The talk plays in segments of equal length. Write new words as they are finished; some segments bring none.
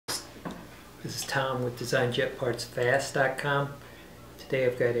This is Tom with DesignjetPartsFast.com. Today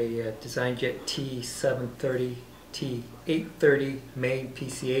I've got a Designjet T730 T830 Main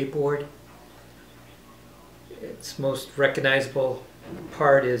PCA board. Its most recognizable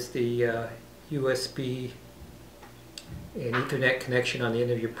part is the USB and Ethernet connection on the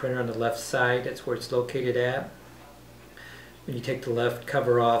end of your printer on the left side. That's where it's located at. When you take the left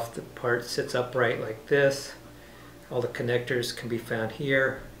cover off, the part sits upright like this. All the connectors can be found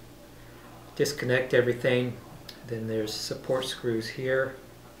here. Disconnect everything. Then there's support screws here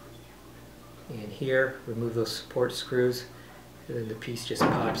and here. Remove those support screws, and then the piece just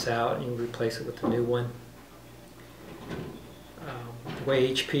pops out and you replace it with a new one. The way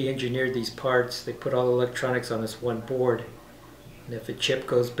HP engineered these parts, they put all the electronics on this one board, and if a chip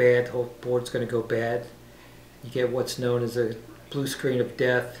goes bad, the whole board's going to go bad. You get what's known as a blue screen of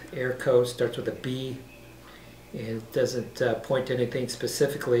death. Error code starts with a B, and it doesn't point to anything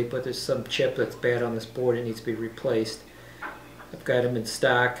specifically, but there's some chip that's bad on this board and needs to be replaced. I've got them in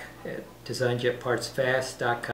stock at DesignjetPartsFast.com.